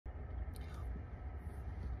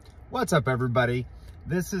What's up, everybody?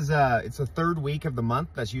 This is it's the third week of the month.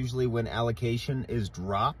 That's usually when allocation is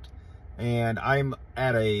dropped, and I'm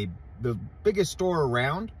at the biggest store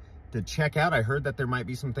around to check out. I heard that there might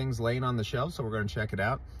be some things laying on the shelves, so we're going to check it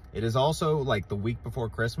out. It is also like the week before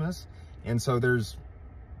Christmas, and so there's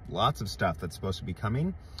lots of stuff that's supposed to be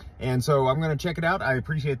coming, and so I'm going to check it out. I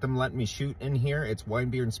appreciate them letting me shoot in here. It's Wine,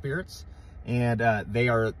 Beer, and Spirits, and they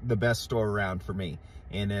are the best store around for me,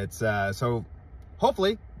 and it's so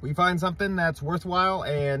hopefully we find something that's worthwhile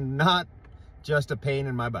and not just a pain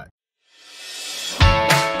in my butt.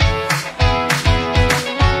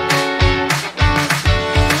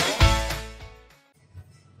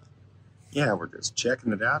 Yeah, we're just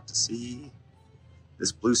checking it out to see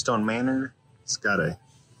this Bluestone Manor. It's got a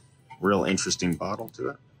real interesting bottle to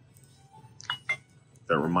it. If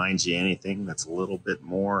that reminds you anything that's a little bit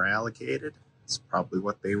more allocated, it's probably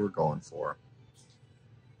what they were going for.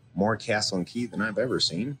 More Castle and Key than I've ever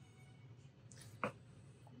seen.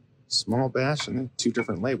 Small batch and then 2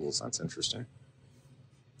 different labels. That's interesting.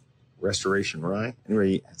 Restoration Rye.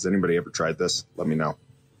 Anyway, has anybody ever tried this? Let me know.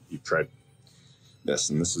 You've tried this,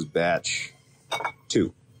 and this is batch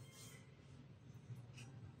 2.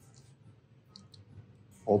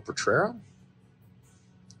 Old Potrero.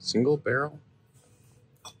 Single barrel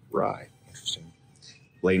rye. Interesting.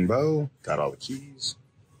 Blade and Bow. Got all the keys.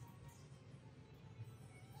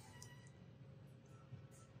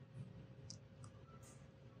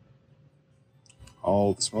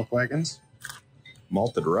 All the smoke wagons.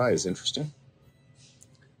 Malted rye is interesting.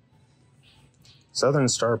 Southern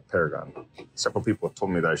Star Paragon. Several people have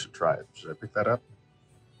told me that I should try it. Should I pick that up?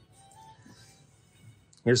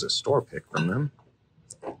 Here's a store pick from them.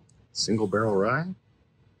 Single barrel rye.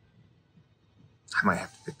 I might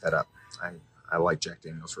have to pick that up. I like Jack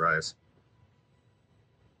Daniel's ryes.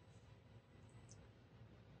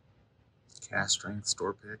 Cast strength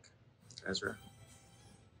store pick. Ezra.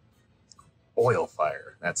 Oil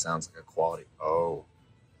Fire. That sounds like a quality. Oh.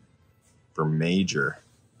 For major.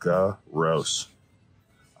 Gross.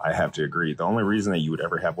 I have to agree. The only reason that you would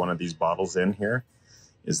ever have one of these bottles in here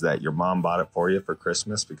is that your mom bought it for you for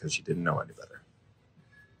Christmas because she didn't know any better.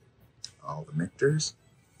 All the Mictors.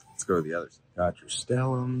 Let's go to the others. Got your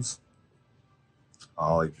Stellums.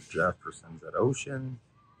 All of your Jeffersons at Ocean.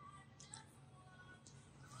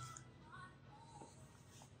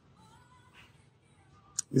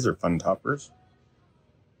 These are fun toppers.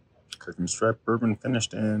 Cooking Stripe Bourbon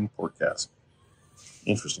finished in port cask.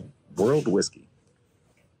 Interesting. World Whiskey.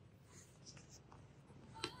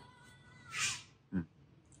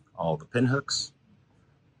 All the Pinhooks.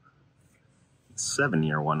 The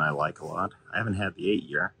 7-year one I like a lot. I haven't had the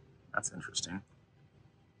 8-year. That's interesting.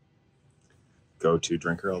 Go-to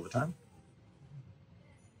drinker all the time.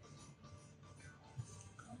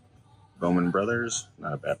 Bowman Brothers.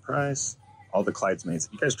 Not a bad price. All the Clydesmaids.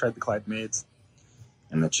 Have you guys tried the Clydesmaids?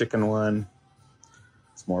 And the chicken one.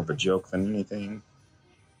 It's more of a joke than anything.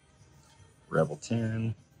 Rebel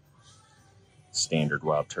 10. Standard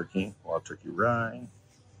Wild Turkey Rye.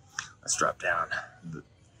 Let's drop down. The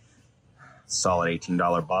solid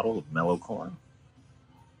 $18 bottle of Mellow Corn.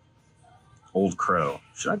 Old Crow.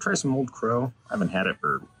 Should I try some Old Crow? I haven't had it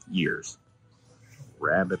for years.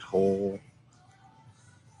 Rabbit Hole.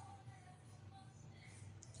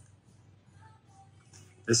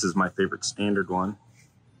 This is my favorite standard one.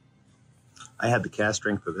 I had the cast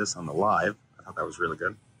strength for this on the live. I thought that was really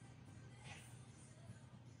good.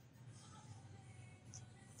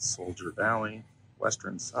 Soldier Valley,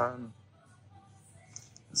 Western Sun.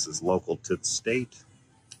 This is local to the state.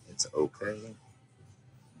 It's okay.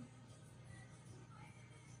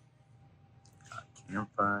 Got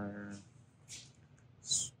Campfire.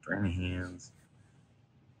 Stranahan's.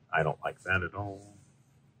 I don't like that at all.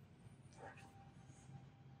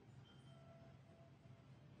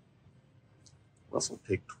 Russell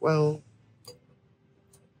Pig 12.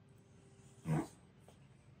 Bone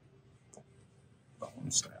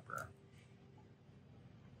Snapper.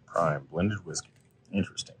 Prime blended whiskey.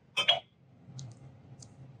 Interesting.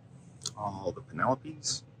 All the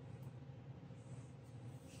Penelopes.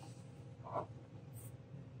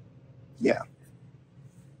 Yeah.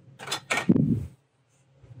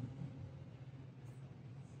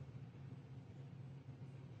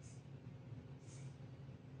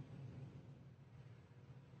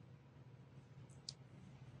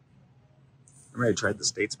 I already tried the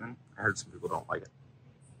Statesman. I heard some people don't like it.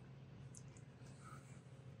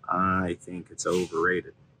 I think it's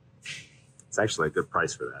overrated. It's actually a good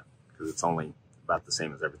price for that because it's only about the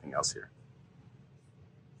same as everything else here.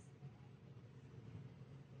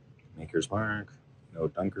 Maker's Mark, no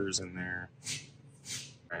dunkers in there.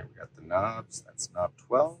 All right, we got the knobs. That's knob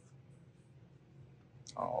 12.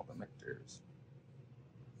 All the Mictors.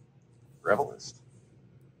 Revelist.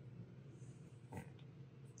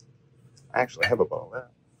 I actually have a bottle of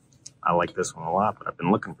that. I like this one a lot, but I've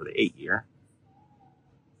been looking for the 8-year.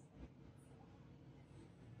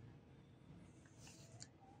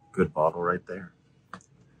 Good bottle right there.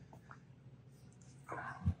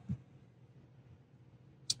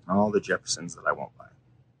 All the Jeffersons that I won't buy.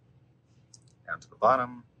 Down to the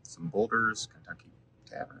bottom, some Boulders, Kentucky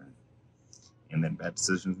Tavern, and then Bad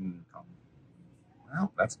Decision.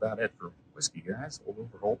 Well, that's about it for whiskey, guys. Old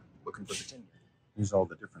Overholt, looking for the 10-year. Here's all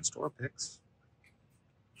the different store picks.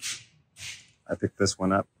 I picked this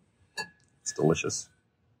one up. It's delicious.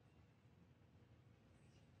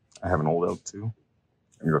 I have an Old Elk too.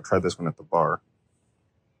 I'm going to try this one at the bar.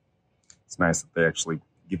 It's nice that they actually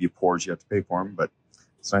give you pours. You have to pay for them, but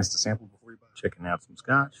it's nice to sample before you buy. Checking out some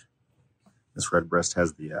scotch. This Redbreast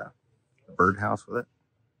has the birdhouse with it.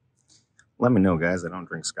 Let me know, guys. I don't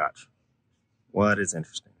drink scotch. What is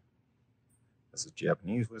interesting? This is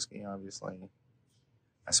Japanese whiskey, obviously.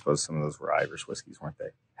 I suppose some of those were Irish whiskeys, weren't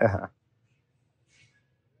they?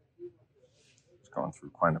 It's going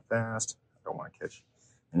through quite fast. I don't want to catch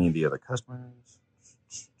any of the other customers.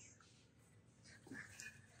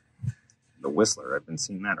 The Whistler, I've been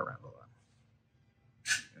seeing that around a lot.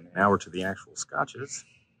 And now we're to the actual scotches.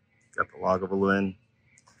 Got the Lagavulin.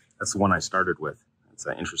 That's the one I started with. It's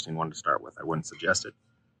an interesting one to start with. I wouldn't suggest it,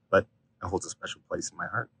 but it holds a special place in my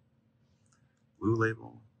heart. Blue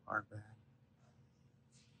Label, hardback.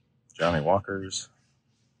 Johnny Walker's.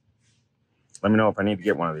 Let me know if I need to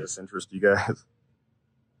get one of these. Interest you guys?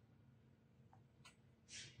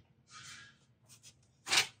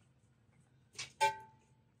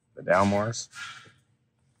 The Dalmores.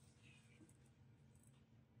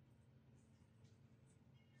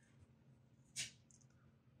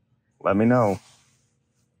 Let me know if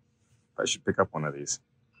I should pick up one of these.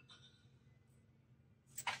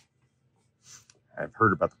 I've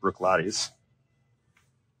heard about the Brooklottes.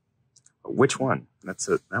 But which one? That's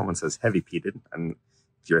it. That one says heavy peated. And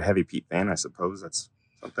if you're a heavy peat fan, I suppose that's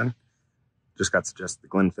something. Just got suggested the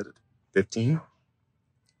Glenfiddich 15.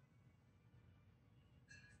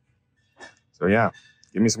 So yeah,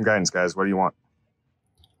 give me some guidance, guys. What do you want?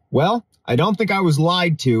 Well, I don't think I was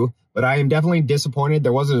lied to, but I am definitely disappointed.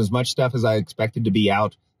 There wasn't as much stuff as I expected to be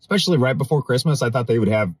out, especially right before Christmas. I thought they would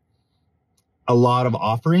have a lot of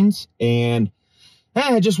offerings, and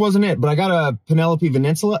it just wasn't it. But I got a Penelope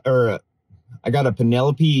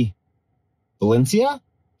Valencia,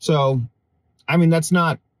 So, I mean, that's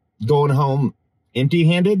not going home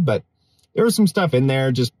empty-handed, but there was some stuff in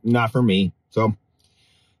there, just not for me. So,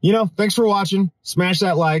 you know, thanks for watching. Smash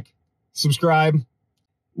that like, subscribe.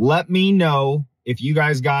 Let me know if you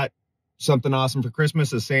guys got something awesome for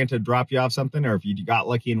Christmas, as Santa dropped you off something, or if you got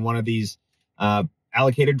lucky in one of these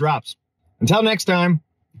allocated drops. Until next time,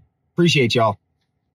 appreciate y'all.